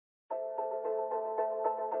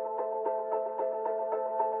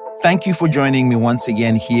Thank you for joining me once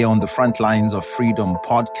again here on the Front Lines of Freedom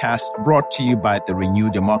podcast, brought to you by the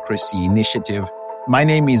Renew Democracy Initiative. My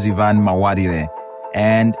name is Ivan Mawadile,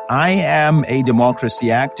 and I am a democracy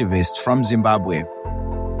activist from Zimbabwe,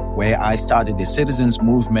 where I started a citizens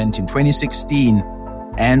movement in 2016,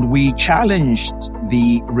 and we challenged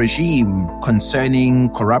the regime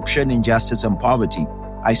concerning corruption, injustice, and poverty.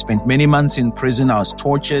 I spent many months in prison. I was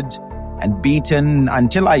tortured and beaten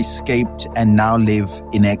until I escaped and now live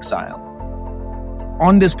in exile.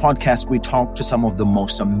 On this podcast, we talk to some of the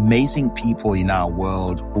most amazing people in our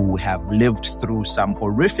world who have lived through some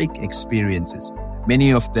horrific experiences.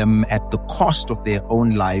 Many of them, at the cost of their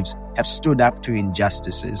own lives, have stood up to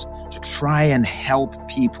injustices to try and help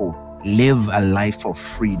people live a life of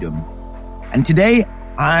freedom. And today,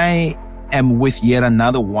 I am with yet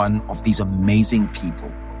another one of these amazing people.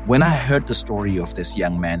 When I heard the story of this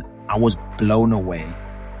young man, I was blown away.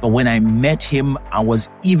 But when I met him, I was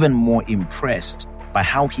even more impressed by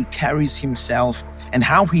how he carries himself and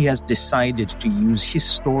how he has decided to use his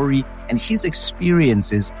story and his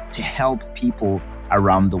experiences to help people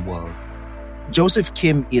around the world. Joseph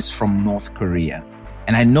Kim is from North Korea.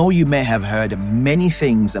 And I know you may have heard many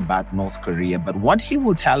things about North Korea, but what he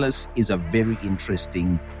will tell us is a very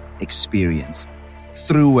interesting experience.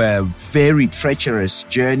 Through a very treacherous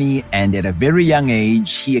journey and at a very young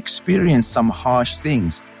age, he experienced some harsh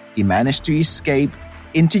things. He managed to escape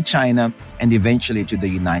into China and eventually to the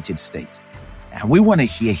United States. And we want to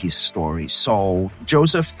hear his story. So,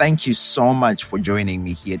 Joseph, thank you so much for joining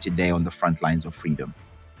me here today on the Front Lines of Freedom.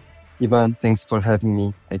 Ivan, thanks for having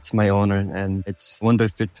me. It's my honor and it's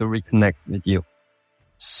wonderful to reconnect with you.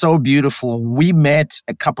 So beautiful. We met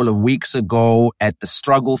a couple of weeks ago at the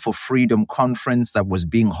Struggle for Freedom conference that was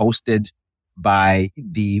being hosted by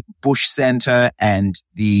the Bush Center and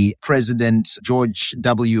the President George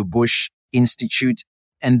W. Bush Institute.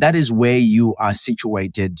 And that is where you are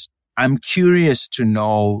situated. I'm curious to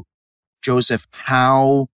know, Joseph,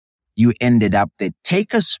 how you ended up there.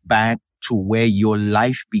 Take us back to where your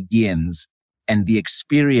life begins and the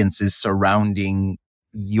experiences surrounding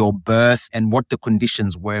your birth and what the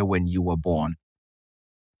conditions were when you were born.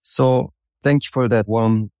 So thank you for that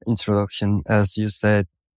warm introduction. As you said,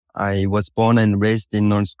 I was born and raised in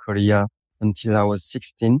North Korea until I was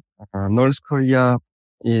 16. North Korea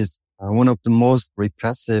is one of the most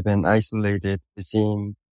repressive and isolated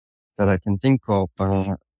regime that I can think of.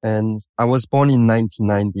 And I was born in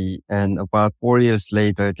 1990, and about 4 years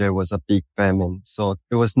later, there was a big famine. So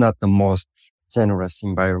it was not the most generous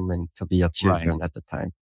environment to be a children at the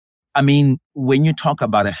time. I mean, when you talk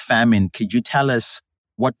about a famine, could you tell us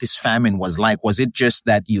what this famine was like? Was it just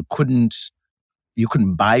that you couldn't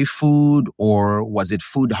buy food, or was it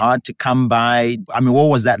food hard to come by? I mean, what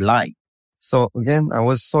was that like? So again, I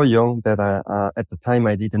was so young that at the time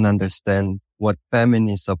I didn't understand what famine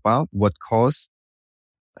is about, what caused.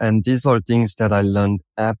 And these are things that I learned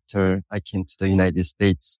after I came to the United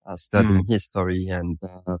States, studying history and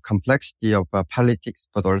complexity of politics,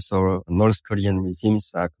 but also North Korean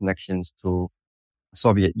regime's connections to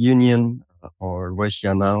Soviet Union or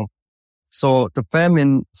Russia now. So the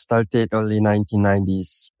famine started early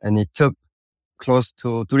 1990s, and it took close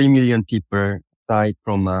to 3 million people died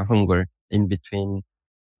from hunger in between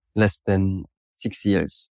less than 6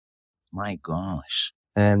 years. My gosh.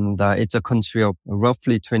 And it's a country of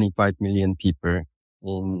roughly 25 million people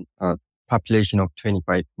in a population of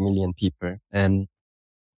 25 million people. And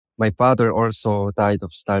my father also died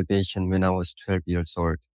of starvation when I was 12 years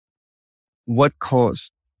old. What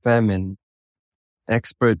caused famine?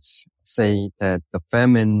 Experts say that the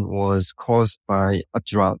famine was caused by a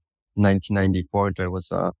drought. In 1994, there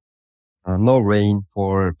was no rain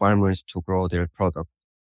for farmers to grow their product.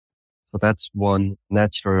 So that's one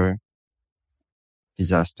natural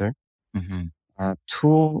disaster.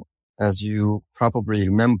 Two, as you probably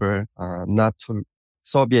remember,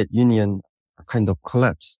 Soviet Union kind of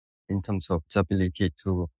collapsed in terms of its ability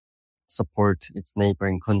to support its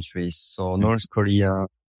neighboring countries. So North Korea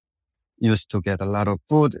used to get a lot of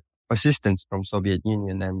food assistance from Soviet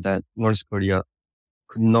Union, and that North Korea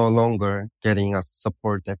could no longer getting a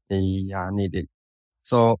support that they needed.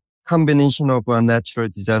 So combination of a natural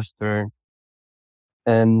disaster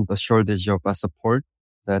and the shortage of support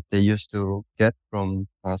that they used to get from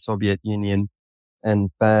Soviet Union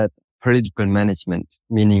and bad political management,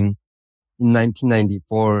 meaning in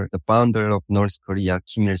 1994, the founder of North Korea,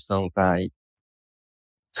 Kim Il-sung, died.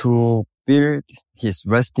 To build his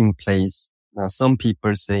resting place, some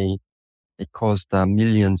people say it cost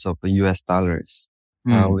millions of US dollars.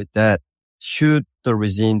 With that, should the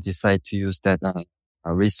regime decide to use that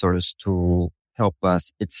resource to help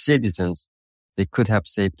us, its citizens, They could have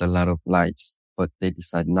saved a lot of lives, but they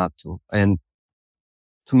decided not to. And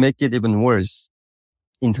to make it even worse,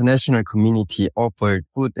 international community offered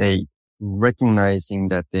food aid, recognizing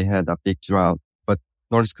that they had a big drought. But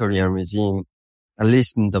North Korean regime, at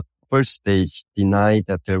least in the first stage, denied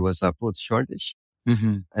that there was a food shortage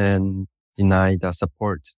and denied the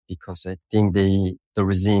support because I think the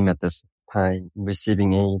regime at this time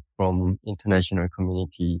receiving aid from international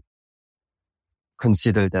community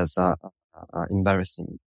considered as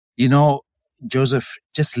embarrassing. You know, Joseph,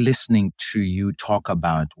 just listening to you talk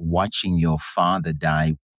about watching your father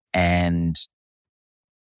die, and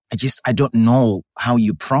I don't know how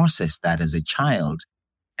you processed that as a child.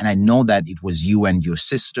 And I know that it was you and your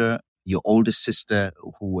sister, your older sister,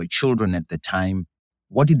 who were children at the time.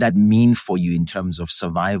 What did that mean for you in terms of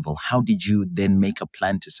survival? How did you then make a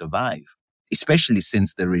plan to survive? Especially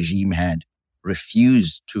since the regime had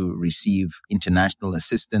refused to receive international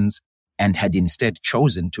assistance and had instead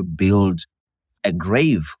chosen to build a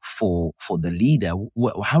grave for the leader.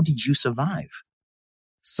 How did you survive?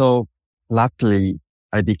 So luckily,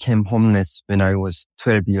 I became homeless when I was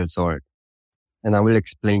 12 years old. And I will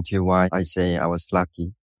explain to you why I say I was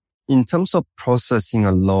lucky. In terms of processing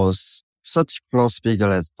a loss, such close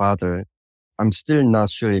figure as father, I'm still not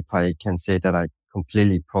sure if I can say that I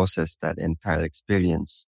completely processed that entire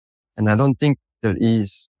experience. And I don't think there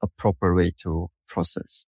is a proper way to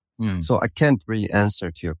process. So I can't really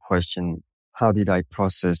answer to your question, how did I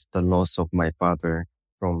process the loss of my father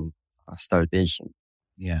from starvation?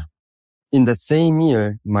 Yeah. In the same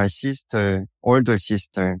year, my sister, older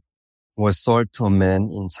sister, was sold to a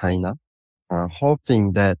man in China,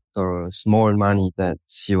 hoping that the small money that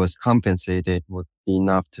she was compensated would be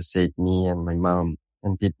enough to save me and my mom,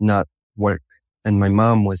 and did not work. And my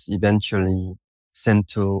mom was eventually sent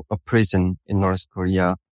to a prison in North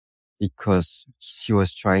Korea because she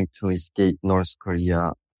was trying to escape North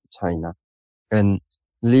Korea, China. And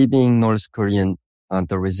leaving North Korean,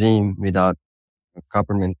 the regime without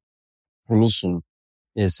government permission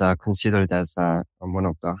is considered as one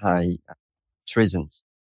of the high treasons.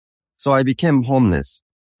 So I became homeless.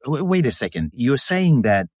 Wait a second. You're saying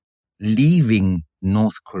that leaving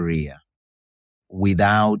North Korea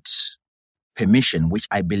without permission, which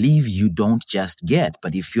I believe you don't just get,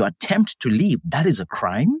 but if you attempt to leave, that is a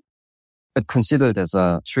crime? It's considered as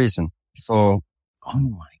a treason. So, oh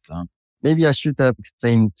my God. Maybe I should have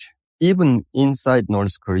explained, even inside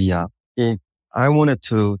North Korea, if I wanted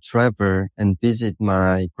to travel and visit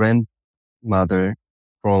my grandmother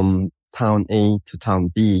from town A to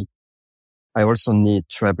town B, I also need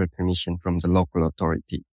travel permission from the local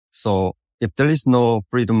authority. So if there is no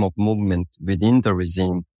freedom of movement within the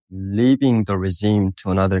regime, leaving the regime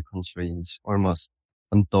to another country is almost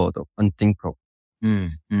unthought of, unthinkable. Yeah.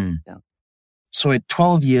 So at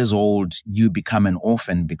 12 years old, you become an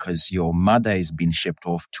orphan because your mother has been shipped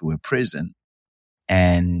off to a prison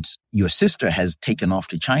and your sister has taken off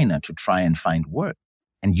to China to try and find work.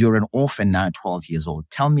 And you're an orphan now, 12 years old.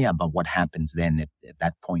 Tell me about what happens then at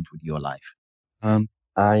that point with your life.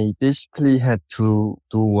 I basically had to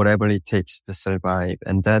do whatever it takes to survive.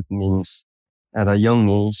 And that means at a young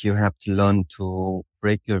age, you have to learn to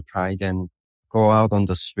break your pride and go out on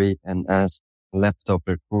the street and ask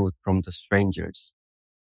leftover food from the strangers,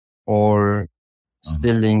 or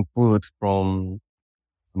stealing food from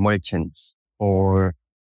merchants. Or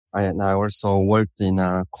I also worked in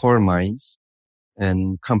coal mines,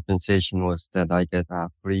 and compensation was that I get a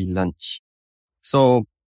free lunch. So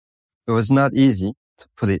it was not easy, to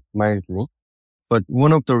put it mildly. But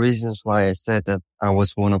one of the reasons why I said that I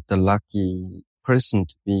was one of the lucky person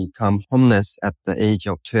to become homeless at the age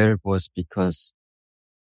of 12 was because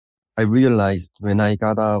I realized when I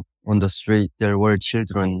got out on the street, there were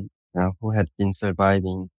children who had been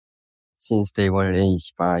surviving since they were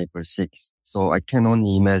age 5 or 6. So I can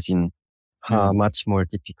only imagine how much more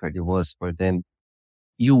difficult it was for them.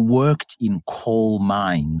 You worked in coal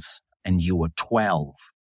mines and you were 12.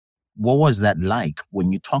 What was that like?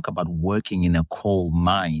 When you talk about working in a coal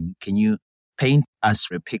mine, can you paint us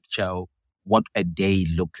a picture of what a day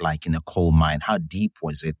looked like in a coal mine? How deep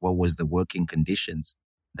was it? What was the working conditions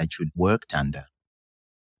that you worked under?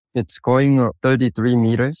 It's going 33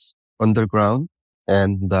 meters underground.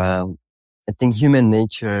 And I think human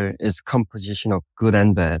nature is composition of good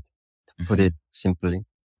and bad, to put it simply.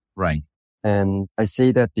 Right. And I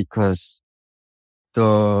say that because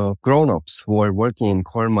the grown-ups who were working in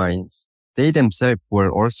coal mines, they themselves were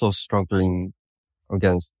also struggling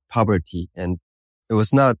against poverty. And it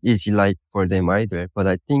was not easy life for them either. But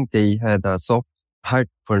I think they had a soft heart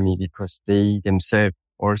for me because they themselves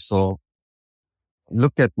also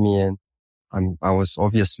looked at me, and I was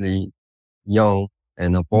obviously young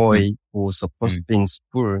and a boy who was supposed to be in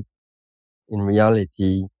school. In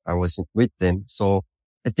reality, I wasn't with them. So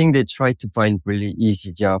I think they tried to find really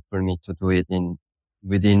easy job for me to do it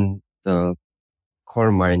within the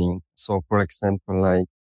coal mining. So for example, like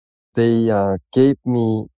they gave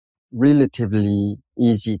me relatively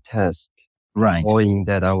easy task, Right. knowing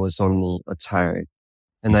that I was only a child,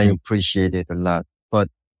 and I appreciate it a lot. But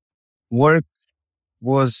work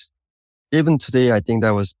was, even today, I think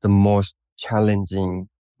that was the most challenging,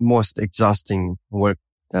 most exhausting work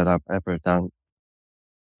that I've ever done.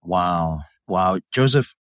 Wow. Wow.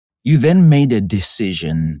 Joseph, you then made a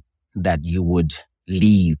decision that you would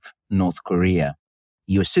leave North Korea.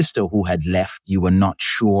 Your sister who had left, you were not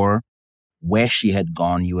sure where she had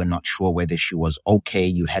gone. You were not sure whether she was okay.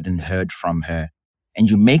 You hadn't heard from her. And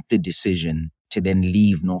you make the decision to then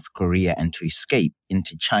leave North Korea and to escape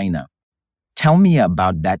into China. Tell me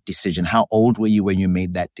about that decision. How old were you when you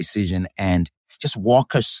made that decision? And just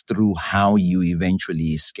walk us through how you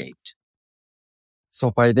eventually escaped. So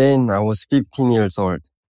by then I was 15 years old.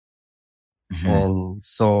 And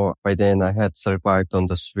so by then I had survived on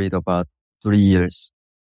the street about 3 years.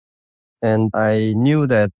 And I knew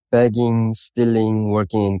that begging, stealing,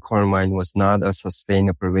 working in coal mine was not a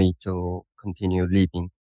sustainable way to continue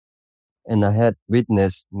living. And I had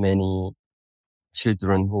witnessed many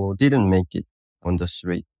children who didn't make it on the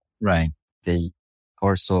street. Right. They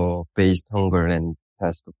also faced hunger and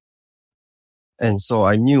passed away. And so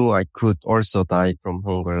I knew I could also die from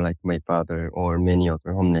hunger like my father or many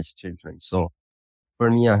other homeless children. So for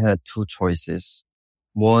me, I had two choices.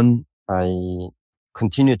 One, I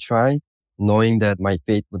continue try, knowing that my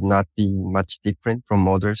fate would not be much different from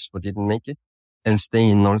others who didn't make it, and stay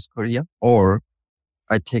in North Korea. Or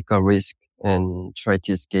I take a risk and try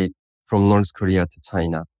to escape from North Korea to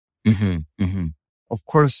China. Of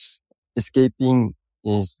course, escaping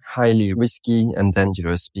is highly risky and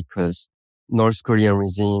dangerous because North Korean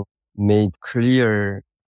regime made clear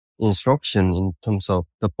instruction in terms of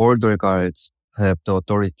the border guards have the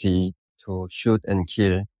authority to shoot and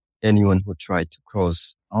kill anyone who tried to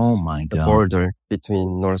cross the border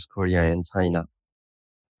between North Korea and China.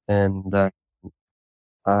 And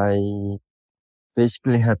I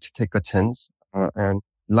basically had to take a chance. And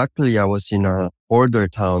luckily I was in a border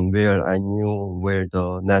town where I knew where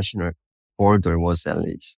the national border was at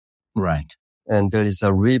least. Right. And there is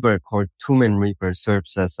a river called Tumen River,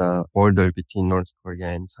 serves as a border between North Korea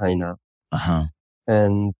and China.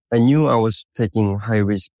 And I knew I was taking high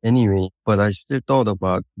risk anyway, but I still thought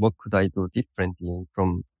about what could I do differently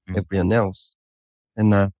from everyone else.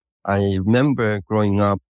 And I remember growing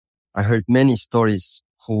up, I heard many stories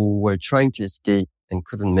who were trying to escape and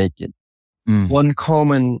couldn't make it. One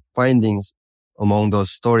common findings among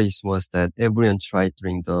those stories was that everyone tried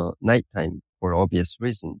during the nighttime for obvious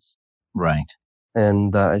reasons. Right.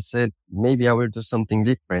 And I said, maybe I will do something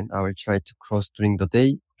different. I will try to cross during the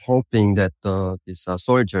day, hoping that these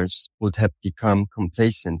soldiers would have become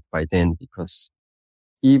complacent by then, because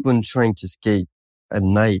even trying to escape at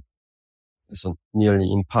night is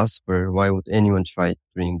nearly impossible. Why would anyone try it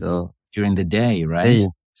during the day, right? Day?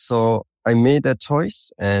 So I made that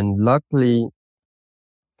choice, and luckily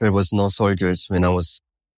there was no soldiers when I was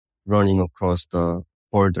running across the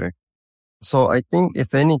border. So I think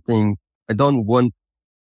if anything, I don't want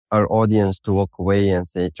our audience to walk away and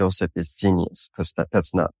say Joseph is genius, because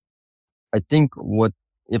that's not. I think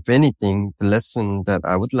if anything, the lesson that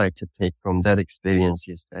I would like to take from that experience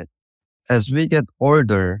is that as we get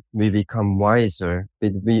older, we become wiser,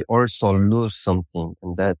 but we also lose something,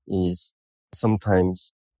 and that is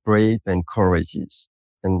sometimes brave and courageous,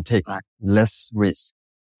 and take less risk,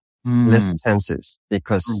 less chances,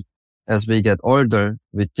 because as we get older,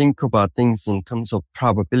 we think about things in terms of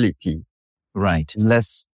probability. Right.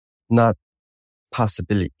 Less, not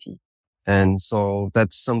possibility. And so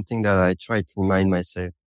that's something that I try to remind myself.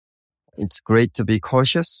 It's great to be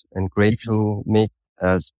cautious and great to make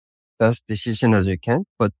as best decision as you can.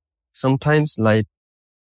 But sometimes I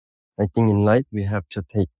think in life we have to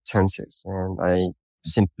take chances, and I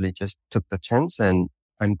simply just took the chance, and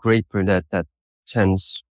I'm grateful that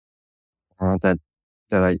chance, that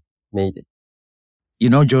I made it. You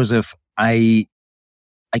know, Joseph, I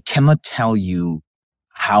cannot tell you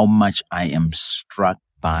how much I am struck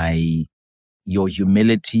by your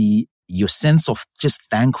humility, your sense of just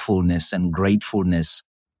thankfulness and gratefulness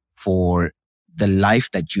for the life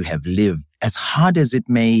that you have lived. As hard as it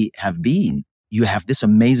may have been, you have this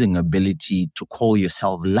amazing ability to call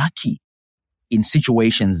yourself lucky in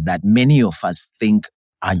situations that many of us think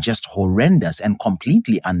are just horrendous and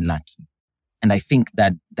completely unlucky. And I think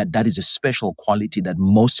that is a special quality that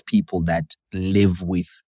most people that live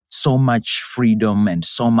with so much freedom and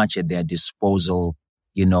so much at their disposal,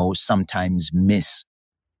 sometimes miss.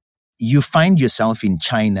 You find yourself in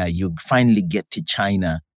China, you finally get to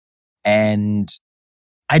China, and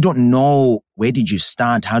I don't know, where did you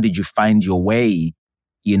start? How did you find your way,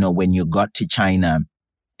 when you got to China?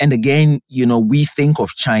 And again, we think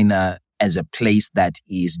of China as a place that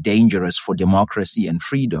is dangerous for democracy and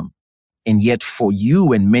freedom. And yet for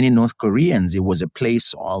you and many North Koreans, it was a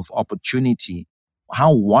place of opportunity.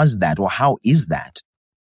 How was that, or how is that?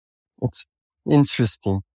 It's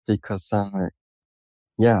interesting because,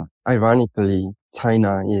 ironically,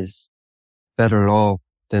 China is better off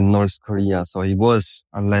than North Korea. So it was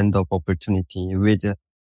a land of opportunity with a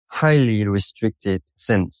highly restricted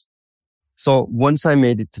sense. So once I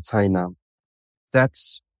made it to China,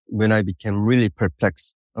 that's when I became really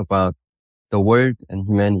perplexed about the world and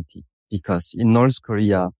humanity. Because in North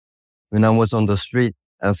Korea, when I was on the street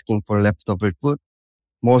asking for leftover food,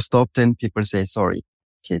 most often people say, sorry,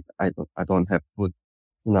 kid, I don't have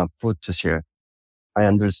enough food to share. I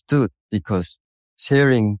understood because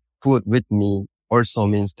sharing food with me also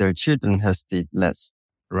means their children has to eat less.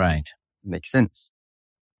 Right. Makes sense.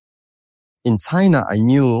 In China, I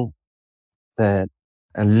knew that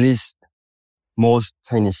at least most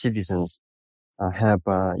Chinese citizens have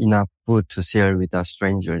enough food to share with our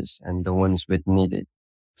strangers and the ones with needed.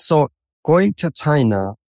 So going to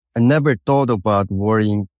China, I never thought about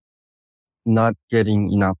worrying not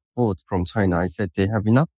getting enough food from China. I said they have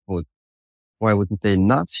enough food. Why wouldn't they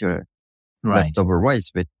not share leftover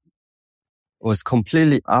rice with? It was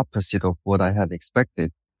completely opposite of what I had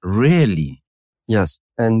expected. Really? Yes.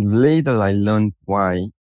 And later I learned why,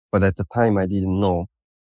 but at the time I didn't know,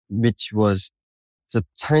 which was the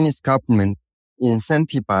Chinese government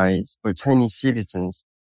incentivized for Chinese citizens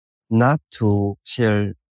not to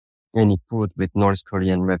share any food with North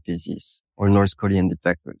Korean refugees or North Korean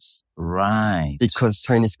defectors. Right. Because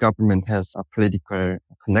Chinese government has political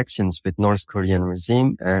connections with North Korean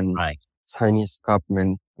regime, and Chinese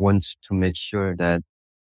government wants to make sure that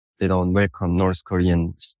they don't welcome North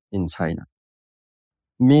Koreans in China.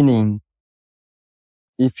 Meaning,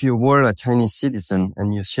 if you were a Chinese citizen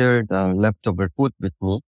and you shared leftover food with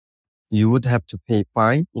me, you would have to pay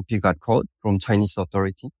fine if you got caught from Chinese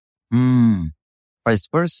authority. Vice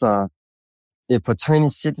versa, if a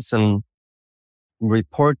Chinese citizen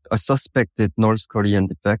report a suspected North Korean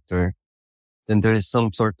defector, then there is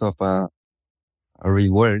some sort of a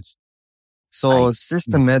rewards. So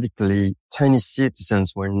systematically, Chinese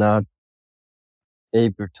citizens were not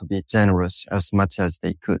able to be generous as much as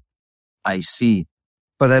they could. I see.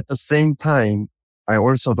 But at the same time, I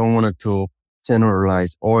also don't want to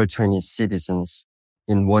generalize all Chinese citizens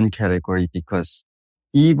in one category, because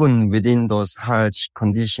even within those harsh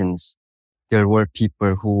conditions, there were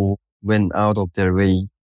people who went out of their way,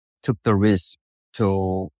 took the risk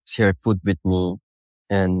to share food with me,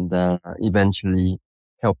 and eventually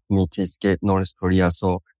helped me to escape North Korea.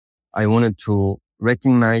 So I wanted to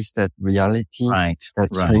recognize that reality, that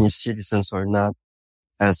Chinese citizens are not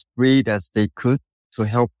as brave as they could to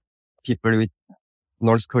help people with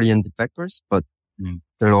North Korean defectors, but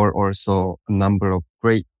there are also a number of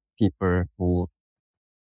great people who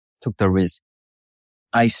took the risk.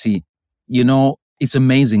 I see. It's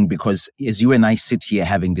amazing because as you and I sit here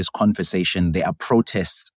having this conversation, there are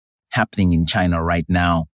protests happening in China right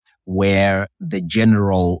now where the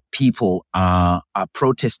general people are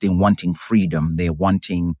protesting, wanting freedom. They're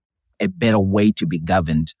wanting a better way to be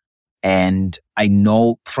governed. And I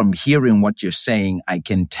know from hearing what you're saying, I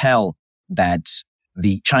can tell that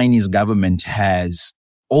the Chinese government has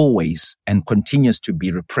always and continues to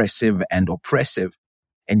be repressive and oppressive.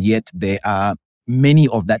 And yet there are many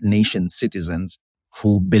of that nation's citizens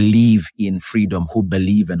who believe in freedom, who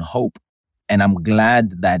believe in hope. And I'm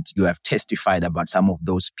glad that you have testified about some of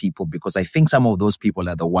those people, because I think some of those people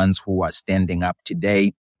are the ones who are standing up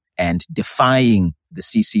today and defying the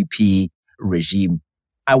CCP regime.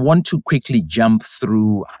 I want to quickly jump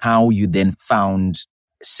through how you then found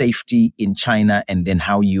safety in China and then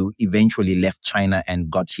how you eventually left China and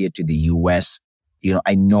got here to the US.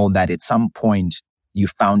 I know that at some point you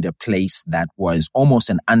found a place that was almost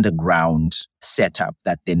an underground setup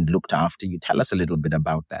that then looked after you. Tell us a little bit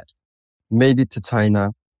about that. Made it to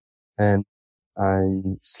China, and I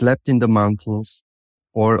slept in the mountains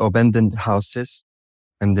or abandoned houses.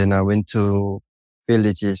 And then I went to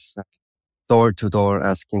villages, door to door,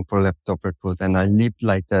 asking for leftover food. And I lived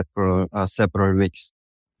like that for several weeks.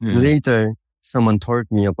 Later, someone told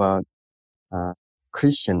me about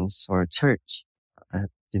Christians or church. I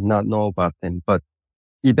did not know about them, but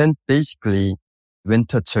even basically went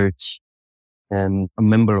to church, and a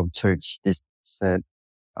member of church, they said,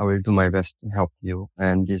 I will do my best to help you.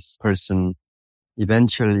 And this person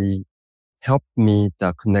eventually helped me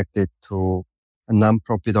connected to a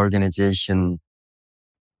nonprofit organization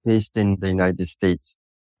based in the United States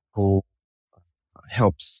who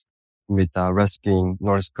helps with rescuing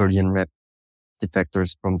North Korean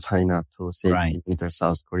defectors from China to safety, Right. either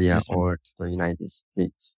South Korea Mhm. or to the United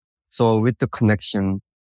States. So with the connection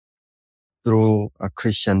through a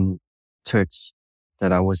Christian church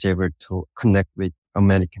that I was able to connect with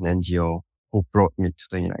American NGO who brought me to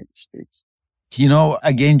the United States. You know,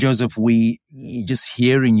 again, Joseph, just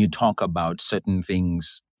hearing you talk about certain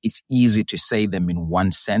things, it's easy to say them in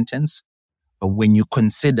one sentence. But when you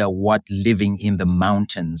consider what living in the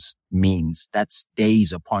mountains means, that's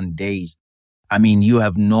days upon days. I mean, you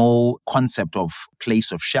have no concept of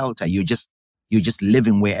place of shelter. You're just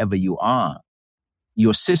living wherever you are.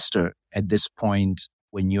 Your sister at this point,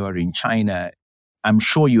 when you're in China, I'm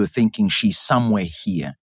sure you're thinking she's somewhere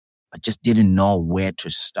here, but just didn't know where to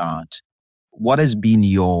start. What has been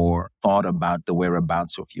your thought about the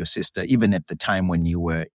whereabouts of your sister, even at the time when you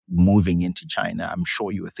were moving into China? I'm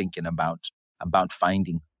sure you were thinking about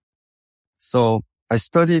finding. So I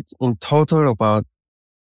studied in total about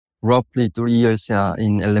roughly 3 years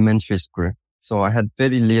in elementary school. So I had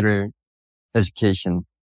very little education.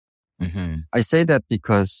 Mm-hmm. I say that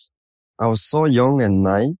because I was so young and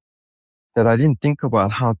naive that I didn't think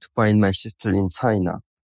about how to find my sister in China.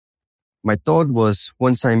 My thought was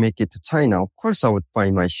once I make it to China, of course I would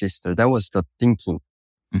find my sister. That was the thinking.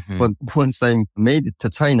 Mm-hmm. But once I made it to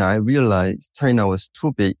China, I realized China was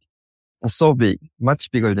too big, so big,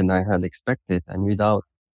 much bigger than I had expected. And without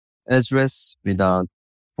address, without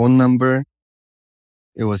phone number,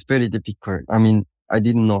 it was very difficult. I mean, I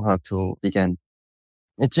didn't know how to begin.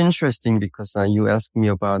 It's interesting because you asked me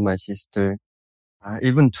about my sister.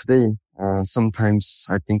 Even today, sometimes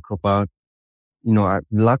I think about,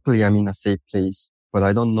 luckily I'm in a safe place, but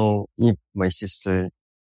I don't know if my sister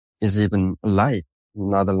is even alive,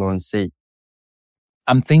 not alone safe.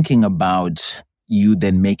 I'm thinking about you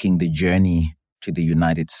then making the journey to the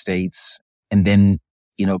United States and then,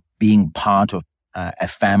 being part of a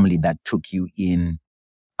family that took you in.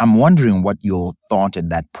 I'm wondering what your thought at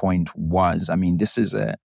that point was. I mean, this is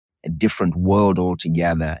a different world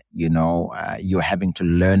altogether. You're having to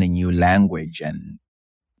learn a new language and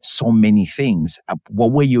so many things.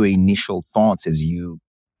 What were your initial thoughts as you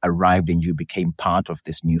arrived and you became part of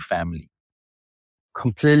this new family?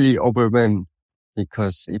 Completely overwhelmed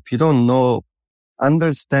because if you don't know,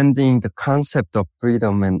 understanding the concept of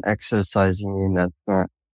freedom and exercising in that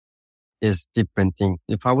is different thing.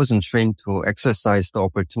 If I wasn't trained to exercise the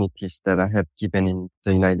opportunities that I had given in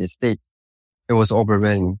the United States, it was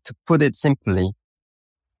overwhelming. To put it simply,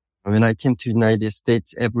 when I came to the United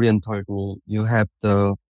States, everyone told me you have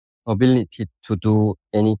the ability to do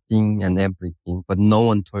anything and everything, but no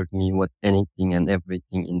one told me what anything and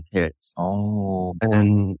everything entails. Oh,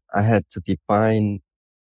 And I had to define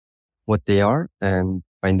what they are and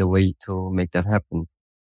find a way to make that happen.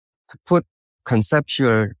 To put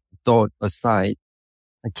conceptual thought aside,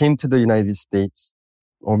 I came to the United States,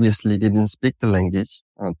 obviously didn't speak the language,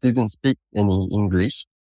 didn't speak any English,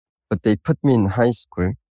 but they put me in high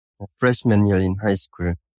school, freshman year in high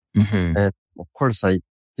school. mm-hmm. And of course, I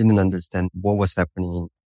didn't understand what was happening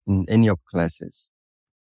in any of classes.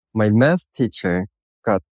 My math teacher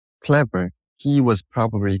got clever. He was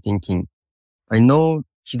probably thinking, I know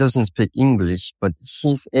he doesn't speak English, but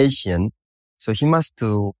he's Asian, so he must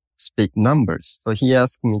to speak numbers. So he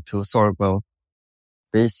asked me to solve a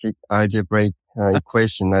basic algebraic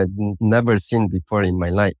equation I'd never seen before in my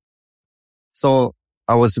life. So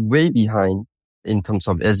I was way behind in terms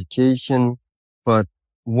of education, but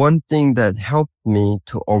one thing that helped me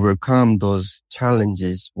to overcome those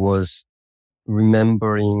challenges was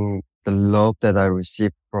remembering the love that I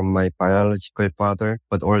received from my biological father,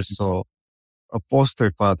 but also a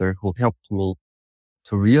foster father who helped me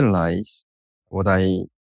to realize what I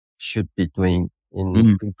should be doing in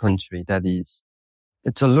the country. That is,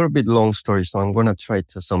 it's a little bit long story, so I'm going to try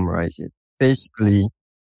to summarize it. Basically,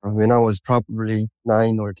 when I was probably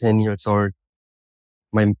 9 or 10 years old,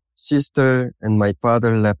 my sister and my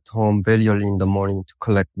father left home very early in the morning to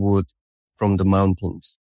collect wood from the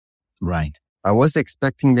mountains. Right. I was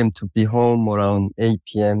expecting them to be home around 8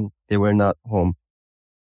 p.m. They were not home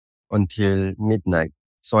until midnight.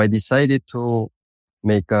 So I decided to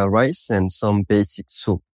make rice and some basic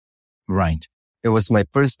soup. Right. It was my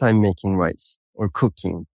first time making rice or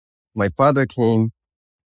cooking. My father came.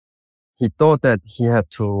 He thought that he had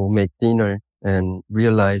to make dinner and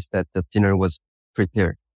realized that the dinner was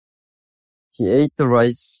prepared. He ate the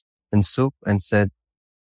rice and soup and said,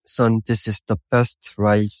 son, this is the best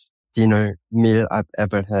rice dinner meal I've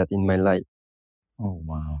ever had in my life. Oh,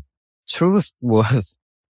 wow. Truth was,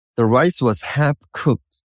 the rice was half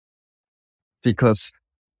cooked because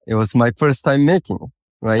it was my first time making it,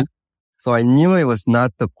 right? So I knew it was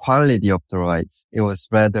not the quality of the rice. It was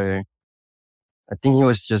rather, I think he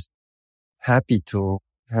was just happy to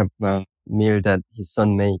have a meal that his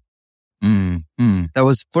son made. That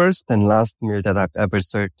was first and last meal that I've ever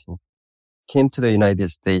served him. Came to the United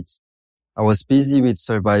States. I was busy with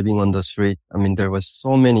surviving on the street. I mean, there was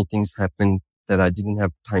so many things happened that I didn't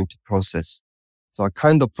have time to process. So I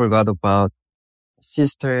kind of forgot about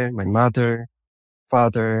sister, my mother,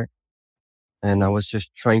 father, and I was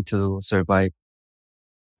just trying to survive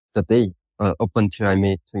the day up until I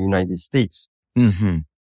made to the United States. Mm-hmm.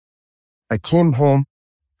 I came home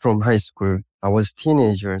from high school. I was a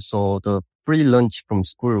teenager, so the free lunch from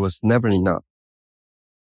school was never enough.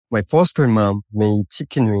 My foster mom made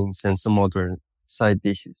chicken wings and some other side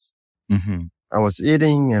dishes. Mm-hmm. I was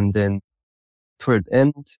eating, and then toward the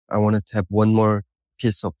end, I wanted to have one more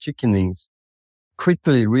piece of chicken wings.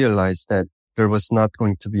 Quickly realized that there was not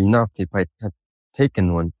going to be enough if I had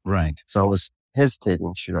taken one. Right. So I was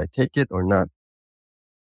hesitating. Should I take it or not?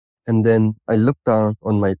 And then I looked down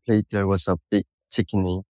on my plate. There was a big chicken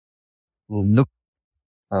wing. And looked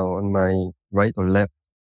on my right or left.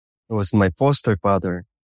 It was my foster father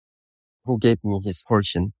who gave me his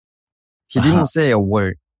portion. He didn't say a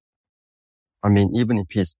word. I mean, even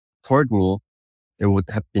if he told me, it would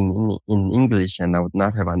have been in English and I would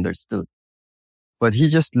not have understood. But he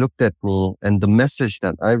just looked at me, and the message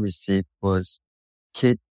that I received was,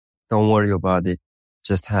 kid, don't worry about it.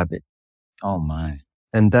 Just have it. Oh, my.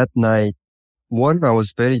 And that night, one, I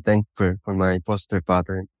was very thankful for my foster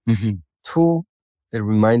father. Mm-hmm. Two, it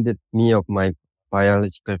reminded me of my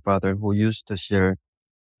biological father who used to share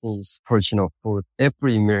his portion of food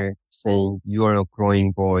every meal, saying, you are a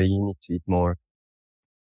growing boy, you need to eat more.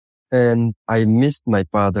 And I missed my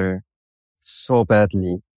father so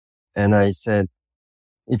badly. And I said,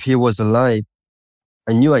 if he was alive,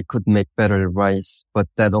 I knew I could make better rice, but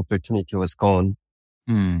that opportunity was gone.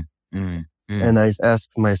 And I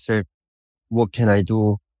asked myself, what can I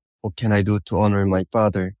do? What can I do to honor my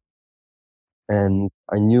father? And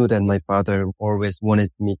I knew that my father always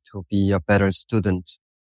wanted me to be a better student.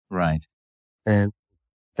 Right. And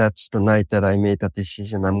that's the night that I made that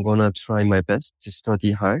decision. I'm going to try my best to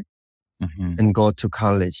study hard and go to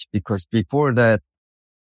college, because before that,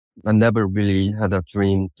 I never really had a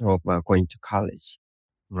dream of going to college.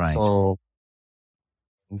 Right. So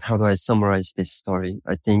how do I summarize this story?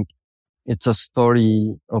 I think it's a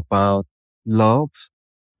story about love,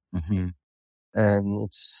 and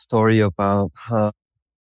it's a story about how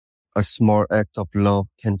a small act of love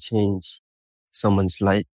can change someone's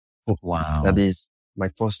life. Wow. That is my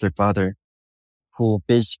foster father, who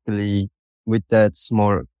basically with that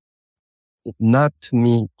small, not to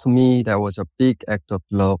me, that was a big act of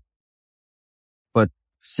love, but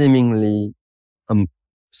seemingly a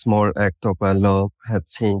small act of love had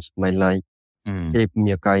changed my life, gave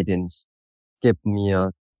me a guidance, gave me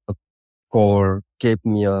a goal, gave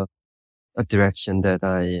me a direction that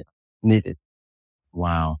I needed.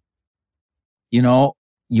 Wow. You know,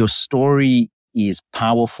 your story is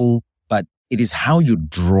powerful, but it is how you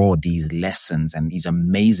draw these lessons and these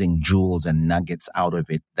amazing jewels and nuggets out of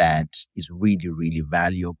it that is really, really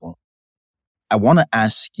valuable. I want to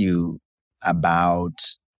ask you about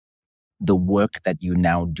the work that you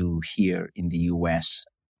now do here in the US.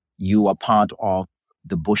 You are part of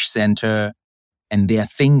the Bush Center, and there are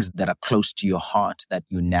things that are close to your heart that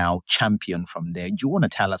you now champion from there. Do you want to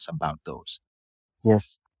tell us about those?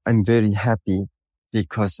 Yes, I'm very happy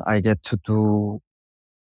because I get to do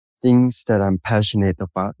things that I'm passionate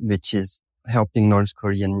about, which is helping North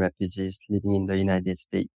Korean refugees living in the United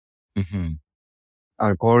States.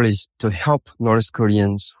 Our goal is to help North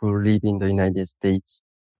Koreans who live in the United States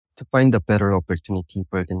to find a better opportunity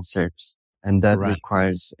for themselves. And that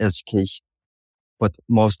requires education. But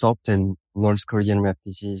most often, North Korean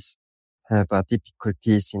refugees have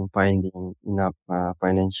difficulties in finding enough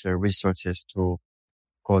financial resources to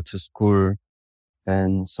go to school.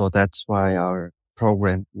 And so that's why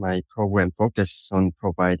my program focuses on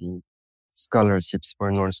providing scholarships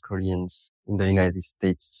for North Koreans in the United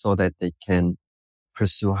States so that they can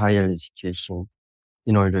pursue higher education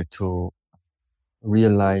in order to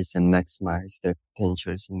realize and maximize their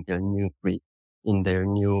potentials in their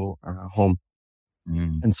new home.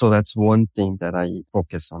 And so that's one thing that I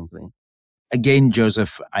focus on doing. Again,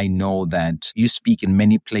 Joseph, I know that you speak in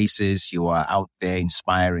many places. You are out there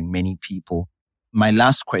inspiring many people. My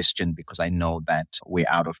last question, because I know that we're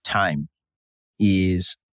out of time,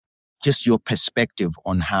 is just your perspective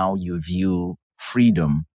on how you view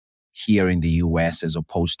freedom here in the US as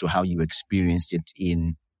opposed to how you experienced it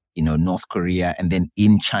in, North Korea and then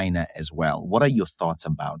in China as well. What are your thoughts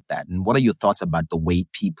about that? And what are your thoughts about the way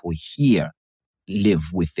people here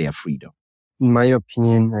live with their freedom? In my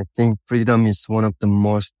opinion, I think freedom is one of the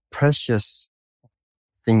most precious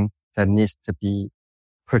things that needs to be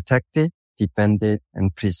protected, defended,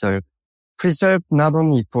 and preserved. Preserved not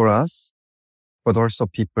only for us, but also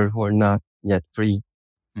people who are not yet free.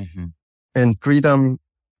 Mm-hmm. And freedom,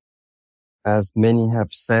 as many have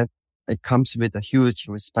said, it comes with a huge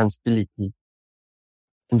responsibility.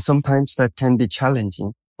 And sometimes that can be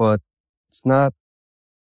challenging, but it's not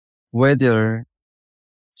whether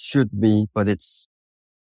should be, but it's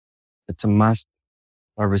a must,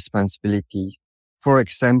 a responsibility. For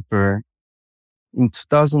example, in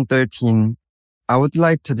 2013, I would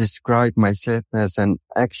like to describe myself as an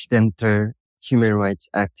accidental human rights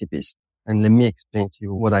activist. And let me explain to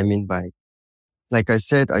you what I mean by it. Like I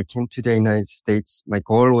said, I came to the United States. My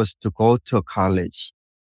goal was to go to a college.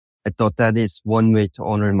 I thought that is one way to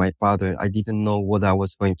honor my father. I didn't know what I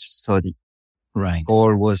was going to study. Right.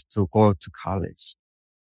 Goal was to go to college.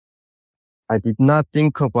 I did not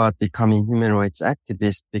think about becoming human rights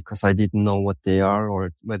activist because I didn't know what they are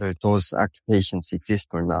or whether those occupations exist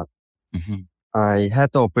or not. Mm-hmm. I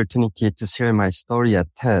had the opportunity to share my story at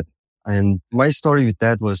TED. And my story with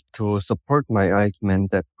that was to support my argument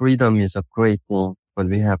that freedom is a great thing, but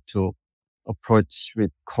we have to approach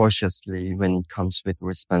it cautiously when it comes with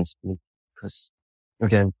responsibility. Because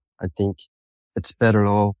again, I think it's better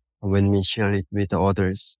off when we share it with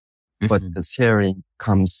others, but the sharing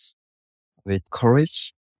comes with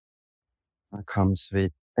courage, comes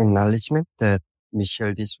with acknowledgement that we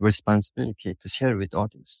share this responsibility to share with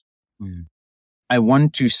others. Mm. I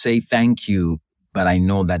want to say thank you, but I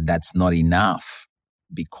know that that's not enough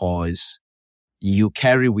because you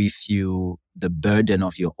carry with you the burden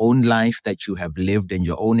of your own life that you have lived and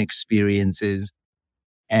your own experiences.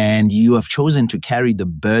 And you have chosen to carry the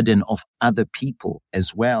burden of other people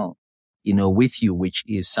as well, with you, which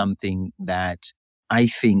is something that I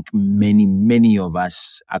think many, many of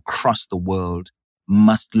us across the world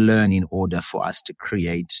must learn in order for us to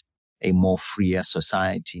create a more freer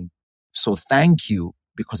society. So thank you,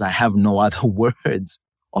 because I have no other words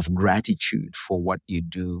of gratitude for what you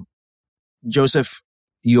do. Joseph,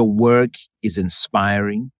 your work is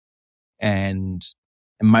inspiring, and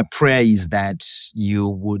my prayer is that you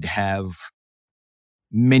would have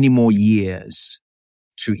many more years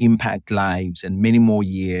to impact lives and many more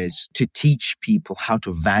years to teach people how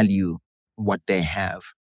to value what they have,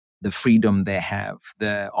 the freedom they have,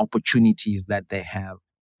 the opportunities that they have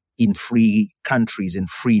in free countries, in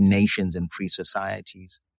free nations and free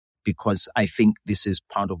societies, because I think this is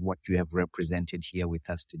part of what you have represented here with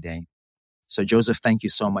us today. So Joseph, thank you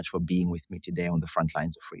so much for being with me today on the front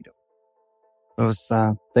lines of freedom.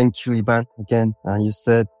 Thank you, Ivan. Again, you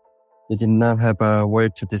said you did not have a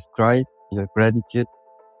word to describe your gratitude,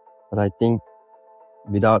 but I think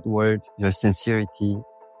without words, your sincerity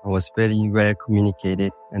was very well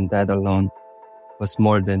communicated, and that alone was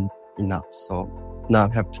more than enough. So now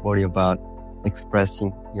I have to worry about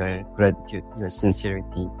expressing your gratitude, your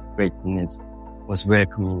sincerity, gratefulness was well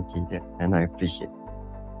communicated, and I appreciate it.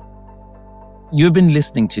 You've been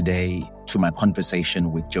listening today to my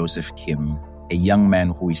conversation with Joseph Kim, a young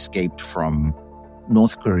man who escaped from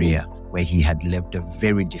North Korea, where he had lived a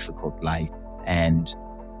very difficult life and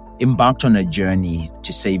embarked on a journey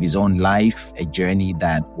to save his own life, a journey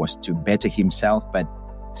that was to better himself, but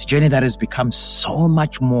it's a journey that has become so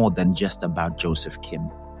much more than just about Joseph Kim.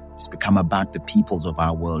 It's become about the peoples of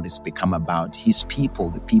our world. It's become about his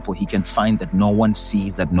people, the people he can find that no one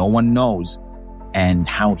sees, that no one knows, and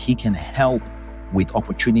how he can help with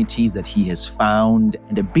opportunities that he has found.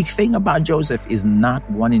 And the big thing about Joseph is not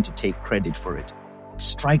wanting to take credit for it. It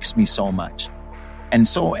strikes me so much. And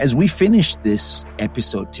so as we finish this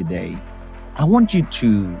episode today, I want you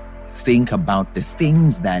to think about the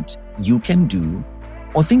things that you can do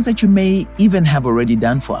or things that you may even have already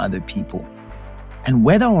done for other people, and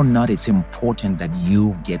whether or not it's important that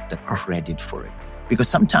you get the credit for it. Because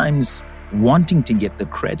sometimes wanting to get the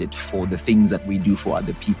credit for the things that we do for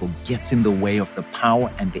other people gets in the way of the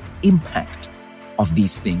power and the impact of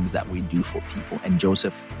these things that we do for people. And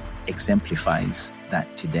Joseph exemplifies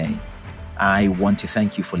that today. I want to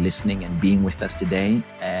thank you for listening and being with us today,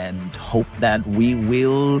 and hope that we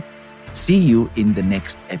will see you in the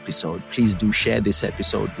next episode. Please do share this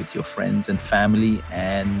episode with your friends and family.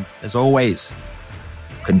 And as always,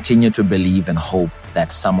 continue to believe and hope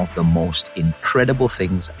that some of the most incredible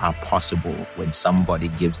things are possible when somebody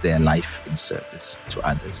gives their life in service to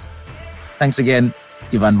others. Thanks again.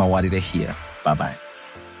 Ivan Mawarire here. Bye-bye.